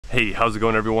Hey, how's it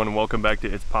going everyone? Welcome back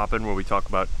to It's Poppin', where we talk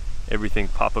about everything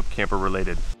pop-up camper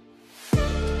related.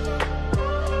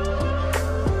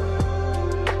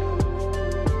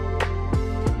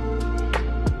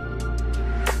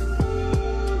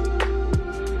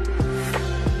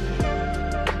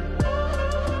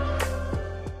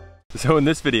 So in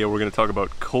this video, we're going to talk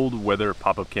about cold weather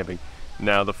pop-up camping.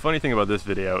 Now, the funny thing about this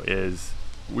video is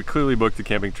we clearly booked a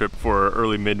camping trip for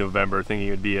early mid-November thinking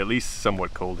it would be at least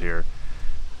somewhat cold here.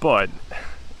 But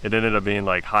it ended up being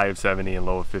like high of 70 and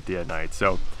low of 50 at night.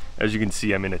 So as you can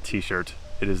see, I'm in a t-shirt.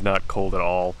 It is not cold at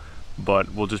all,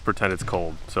 but we'll just pretend it's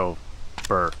cold. So,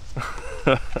 brr.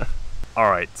 All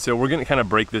right, so we're gonna kind of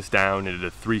break this down into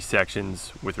 3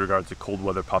 sections with regards to cold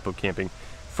weather pop-up camping.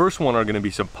 First one are gonna be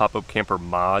some pop-up camper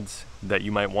mods that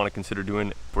you might wanna consider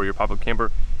doing for your pop-up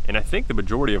camper. And I think the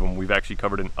majority of them we've actually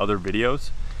covered in other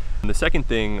videos. And the second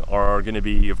thing are gonna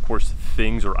be, of course,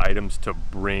 things or items to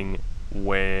bring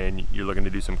when you're looking to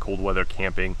do some cold weather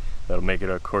camping. That'll make it,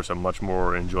 of course, a much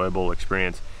more enjoyable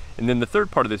experience. And then the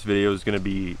third part of this video is going to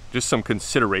be just some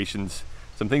considerations,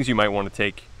 some things you might want to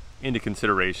take into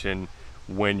consideration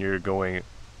when you're going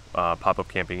pop-up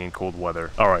camping in cold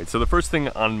weather. All right, so the first thing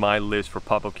on my list for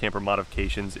pop-up camper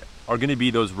modifications are going to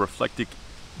be those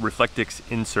Reflectix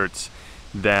inserts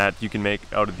that you can make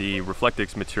out of the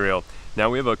Reflectix material. Now,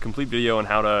 we have a complete video on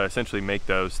how to essentially make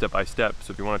those step by step,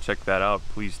 so if you want to check that out,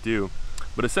 please do.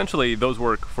 But essentially, those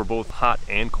work for both hot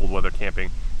and cold weather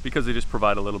camping because they just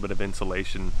provide a little bit of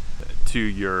insulation to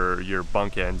your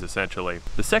bunk ends, essentially.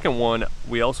 The second one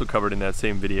we also covered in that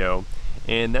same video,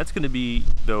 and that's going to be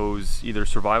those either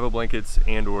survival blankets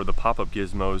and or the pop-up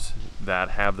gizmos that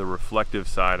have the reflective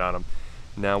side on them.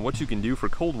 Now, what you can do for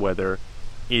cold weather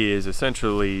is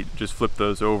essentially just flip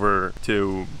those over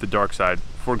to the dark side.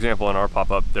 For example, on our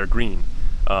pop-up, they're green.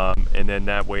 And then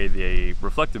that way the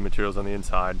reflective materials on the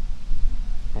inside,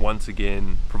 once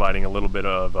again, providing a little bit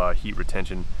of heat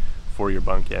retention for your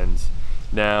bunk ends.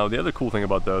 Now, the other cool thing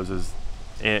about those is,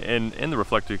 and the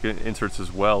reflective inserts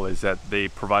as well, is that they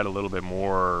provide a little bit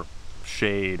more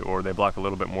shade, or they block a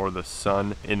little bit more of the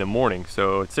sun in the morning.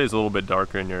 So it stays a little bit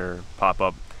darker in your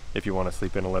pop-up if you want to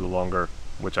sleep in a little longer,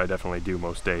 which I definitely do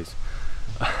most days.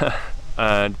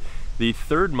 And the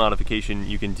third modification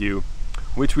you can do,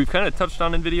 which we've kind of touched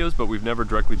on in videos but we've never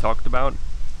directly talked about,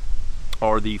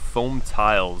 are the foam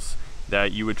tiles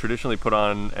that you would traditionally put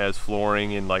on as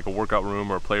flooring in like a workout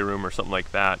room or playroom or something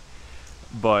like that.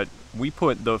 But we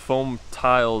put the foam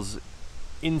tiles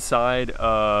inside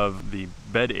of the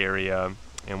bed area,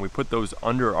 and we put those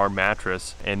under our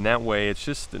mattress, and that way it's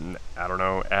just an, I don't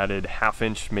know, added ½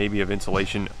 inch maybe of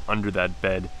insulation under that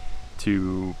bed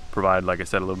to provide, like I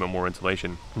said, a little bit more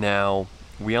insulation. Now,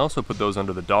 we also put those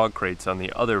under the dog crates on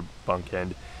the other bunk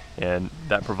end, and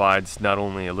that provides not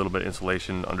only a little bit of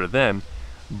insulation under them,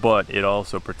 but it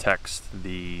also protects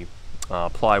the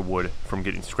plywood from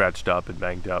getting scratched up and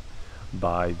banged up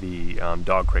by the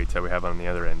dog crates that we have on the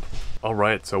other end. All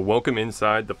right, so welcome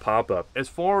inside the pop-up. As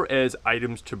far as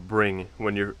items to bring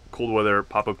when you're cold weather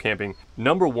pop-up camping,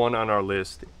 number 1 on our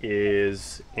list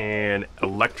is an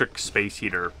electric space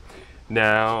heater.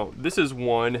 Now, this is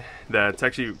one that's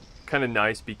actually kind of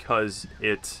nice because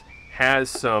it has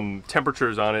some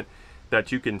temperatures on it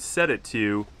that you can set it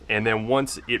to, and then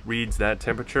once it reads that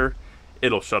temperature,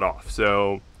 it'll shut off.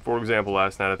 So, for example,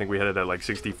 last night I think we had it at like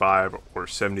 65 or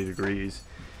 70 degrees,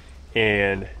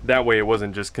 and that way it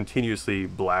wasn't just continuously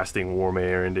blasting warm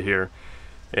air into here,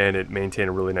 and it maintained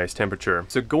a really nice temperature.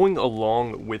 So going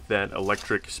along with that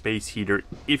electric space heater,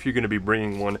 if you're going to be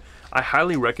bringing one, I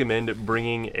highly recommend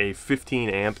bringing a 15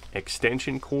 amp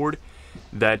extension cord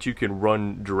that you can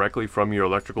run directly from your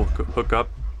electrical hookup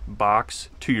box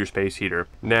to your space heater.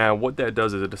 Now, what that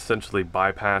does is it essentially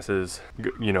bypasses,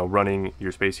 you know, running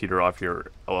your space heater off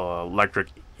your electric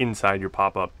inside your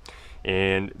pop-up.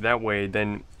 And that way,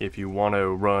 then if you want to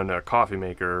run a coffee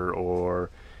maker or,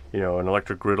 you know, an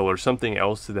electric griddle or something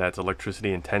else that's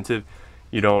electricity intensive,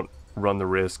 you don't run the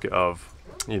risk of,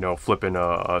 you know, flipping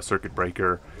a circuit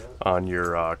breaker on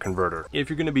your converter. If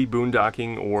you're going to be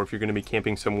boondocking, or if you're going to be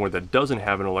camping somewhere that doesn't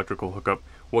have an electrical hookup,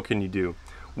 what can you do?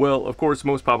 Well, of course,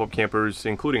 most pop-up campers,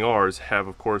 including ours, have,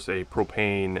 of course, a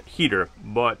propane heater.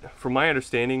 But from my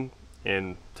understanding,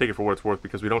 and take it for what it's worth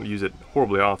because we don't use it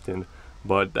horribly often,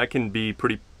 but that can be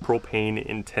pretty propane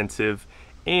intensive,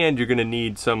 and you're going to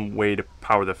need some way to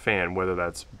power the fan, whether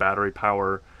that's battery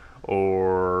power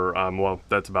or, well,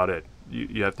 that's about it.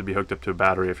 You have to be hooked up to a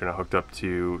battery if you're not hooked up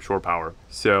to shore power.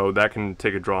 So that can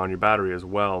take a draw on your battery as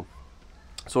well.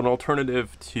 So an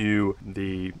alternative to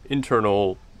the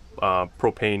internal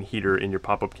propane heater in your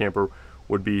pop-up camper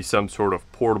would be some sort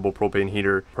of portable propane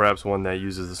heater, perhaps one that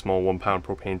uses the small 1-pound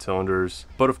propane cylinders.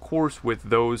 But of course, with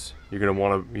those, you're going to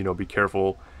want to, be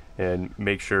careful and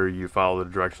make sure you follow the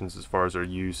directions as far as their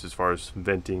use, as far as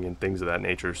venting and things of that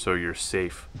nature, so you're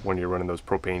safe when you're running those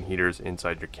propane heaters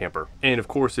inside your camper. And of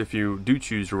course, if you do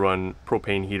choose to run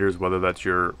propane heaters, whether that's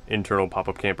your internal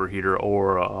pop-up camper heater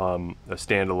or a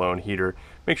standalone heater,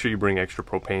 make sure you bring extra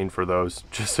propane for those,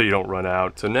 just so you don't run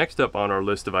out. So next up on our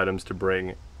list of items to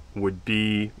bring would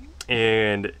be,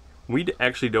 and we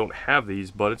actually don't have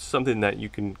these, but it's something that you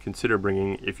can consider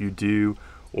bringing if you do,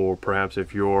 or perhaps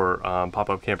if your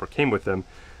pop-up camper came with them,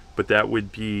 but that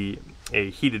would be a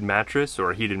heated mattress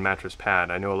or a heated mattress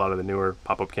pad. I know a lot of the newer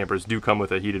pop-up campers do come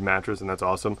with a heated mattress, and that's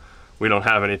awesome. We don't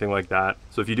have anything like that.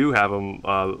 So if you do have them,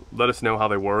 let us know how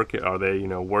they work. Are they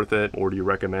worth it, or do you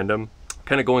recommend them?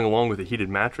 Kind of going along with a heated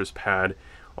mattress pad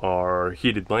are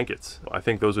heated blankets. I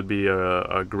think those would be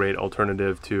a great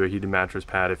alternative to a heated mattress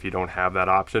pad if you don't have that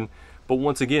option. But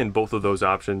once again, both of those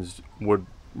options would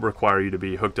require you to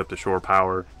be hooked up to shore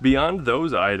power. Beyond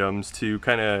those items to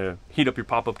kind of heat up your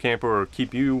pop-up camper or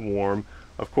keep you warm,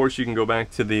 of course you can go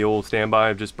back to the old standby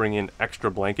of just bringing extra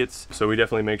blankets. So we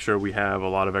definitely make sure we have a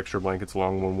lot of extra blankets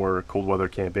along when we're cold weather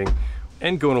camping.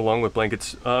 And going along with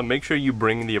blankets, make sure you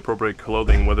bring the appropriate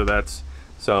clothing, whether that's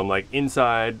some like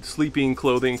inside sleeping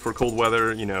clothing for cold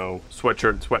weather,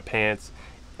 sweatshirt, sweatpants,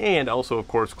 and also of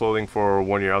course clothing for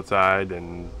when you're outside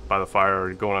and by the fire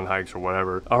or going on hikes or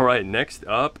whatever. All right, next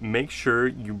up, make sure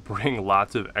you bring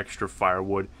lots of extra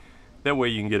firewood. That way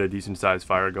you can get a decent sized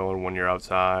fire going when you're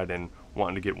outside and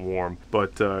wanting to get warm.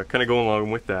 But kind of going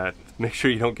along with that, make sure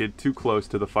you don't get too close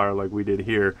to the fire like we did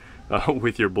here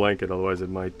with your blanket, otherwise it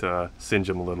might singe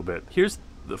them a little bit. Here's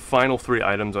the final 3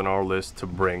 items on our list to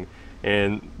bring.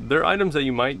 And they're items that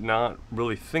you might not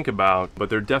really think about, but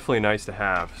they're definitely nice to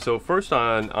have. So first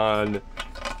on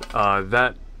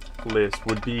that list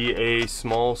would be a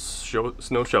small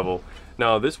snow shovel.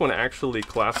 Now this one actually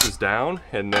collapses down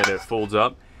and then it folds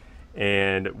up,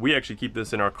 and we actually keep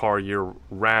this in our car year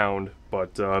round,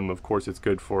 but of course it's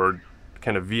good for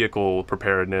kind of vehicle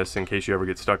preparedness in case you ever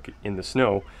get stuck in the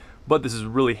snow. But this is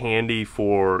really handy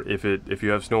for if you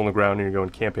have snow on the ground and you're going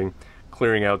camping,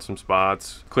 clearing out some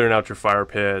spots, clearing out your fire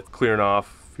pit, clearing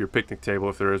off your picnic table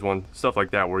if there is one, stuff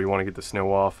like that where you want to get the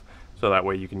snow off, so that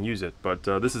way you can use it. But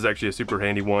this is actually a super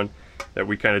handy one that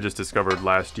we kind of just discovered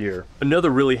last year. Another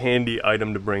really handy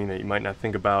item to bring that you might not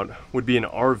think about would be an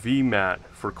RV mat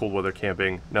for cold weather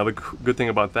camping. Now the good thing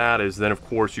about that is then of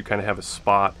course you kind of have a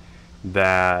spot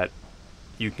that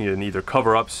you can either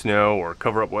cover up snow or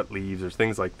cover up wet leaves or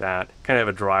things like that. Kind of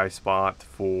have a dry spot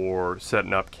for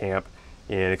setting up camp.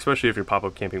 And especially if you're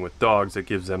pop-up camping with dogs, it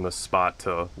gives them a spot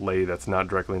to lay that's not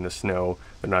directly in the snow.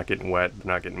 They're not getting wet,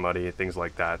 they're not getting muddy, things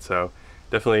like that. So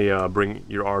definitely bring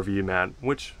your RV mat,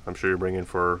 which I'm sure you're bringing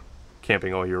for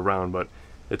camping all year round, but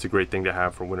it's a great thing to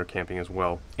have for winter camping as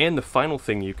well. And the final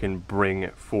thing you can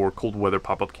bring for cold weather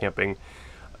pop-up camping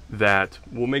that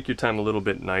will make your time a little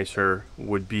bit nicer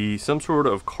would be some sort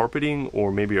of carpeting,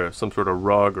 or maybe some sort of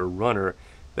rug or runner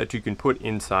that you can put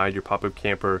inside your pop-up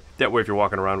camper. That way if you're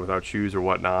walking around without shoes or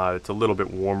whatnot, it's a little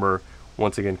bit warmer.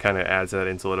 Once again, kind of adds that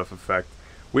insulative effect.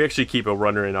 We actually keep a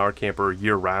runner in our camper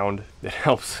year round. It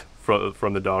helps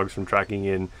from the dogs from tracking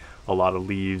in a lot of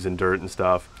leaves and dirt and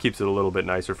stuff. Keeps it a little bit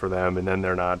nicer for them, and then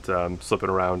they're not slipping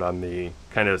around on the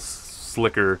kind of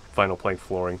slicker vinyl plank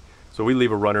flooring. So we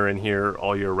leave a runner in here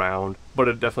all year round, but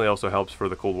it definitely also helps for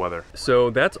the cold weather. So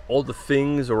that's all the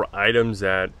things or items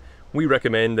that we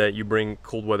recommend that you bring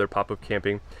cold weather pop-up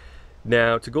camping.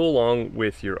 Now, to go along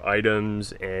with your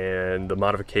items and the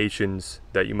modifications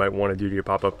that you might want to do to your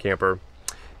pop-up camper,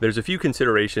 there's a few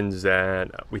considerations that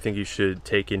we think you should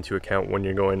take into account when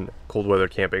you're going cold weather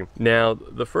camping. Now,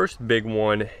 the first big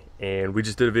one, and we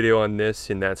just did a video on this,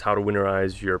 and that's how to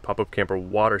winterize your pop-up camper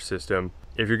water system.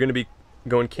 If you're going to be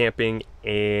going camping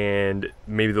and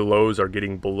maybe the lows are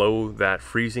getting below that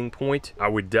freezing point, I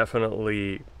would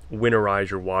definitely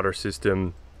winterize your water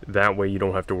system. That way you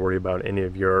don't have to worry about any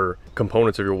of your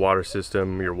components of your water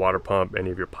system, your water pump,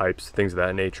 any of your pipes, things of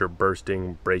that nature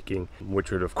bursting, breaking,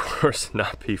 which would of course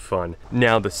not be fun.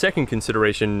 Now the second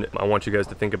consideration I want you guys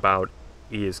to think about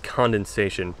is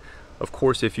condensation. Of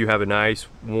course, if you have a nice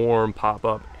warm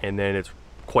pop-up and then it's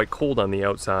quite cold on the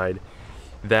outside,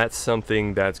 that's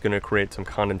something that's going to create some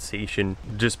condensation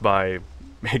just by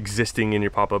existing in your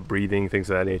pop-up, breathing, things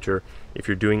of that nature. If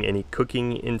you're doing any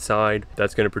cooking inside,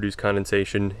 that's going to produce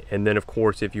condensation. And then of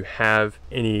course, if you have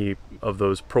any of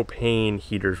those propane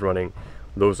heaters running,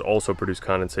 those also produce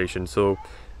condensation. So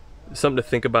something to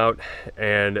think about.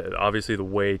 And obviously the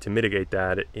way to mitigate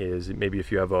that is maybe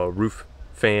if you have a roof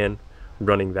fan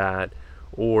running that,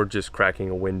 or just cracking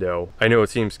a window. I know it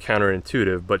seems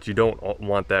counterintuitive, but you don't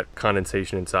want that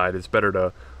condensation inside. It's better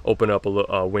to open up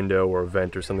a window or a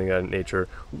vent or something of that nature,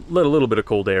 let a little bit of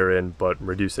cold air in, but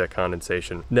reduce that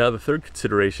condensation. Now the third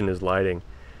consideration is lighting.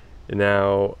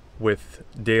 Now with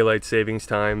daylight savings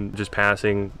time just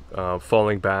passing,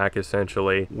 falling back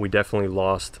essentially, we definitely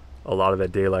lost a lot of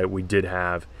that daylight we did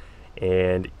have.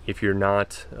 And if you're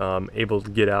not able to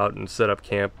get out and set up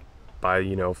camp by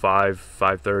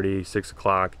 5:30, 6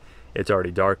 o'clock, it's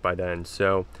already dark by then.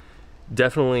 So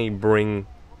definitely bring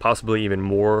possibly even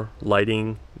more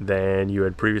lighting than you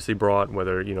had previously brought,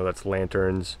 whether that's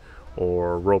lanterns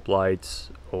or rope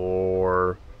lights,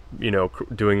 or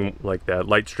doing like that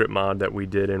light strip mod that we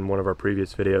did in one of our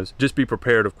previous videos. Just be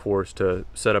prepared, of course, to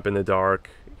set up in the dark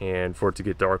and for it to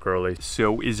get dark early.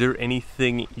 So is there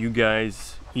anything you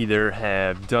guys either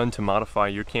have done to modify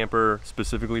your camper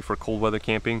specifically for cold weather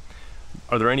camping?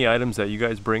 Are there any items that you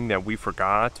guys bring that we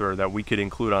forgot or that we could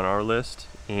include on our list?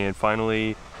 And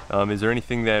finally, is there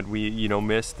anything that we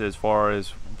missed as far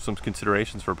as some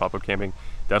considerations for pop-up camping?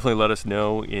 Definitely let us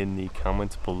know in the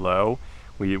comments below.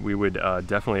 We would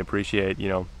definitely appreciate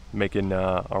making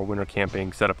our winter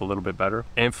camping setup a little bit better.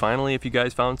 And finally, if you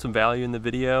guys found some value in the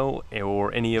video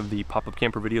or any of the pop-up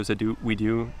camper videos that we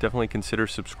do, definitely consider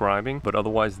subscribing. But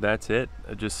otherwise, that's it.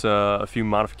 Just a few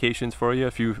modifications for you,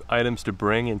 a few items to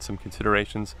bring, and some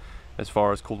considerations as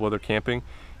far as cold weather camping.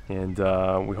 And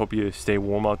we hope you stay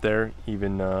warm out there,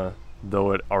 even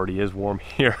though it already is warm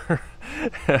here.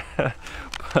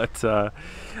 But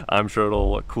I'm sure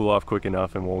it'll cool off quick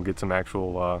enough and we'll get some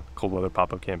actual cold weather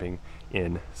pop-up camping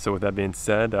in. So with that being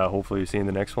said, hopefully you see you in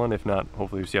the next one. If not,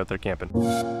 hopefully you see you out there camping.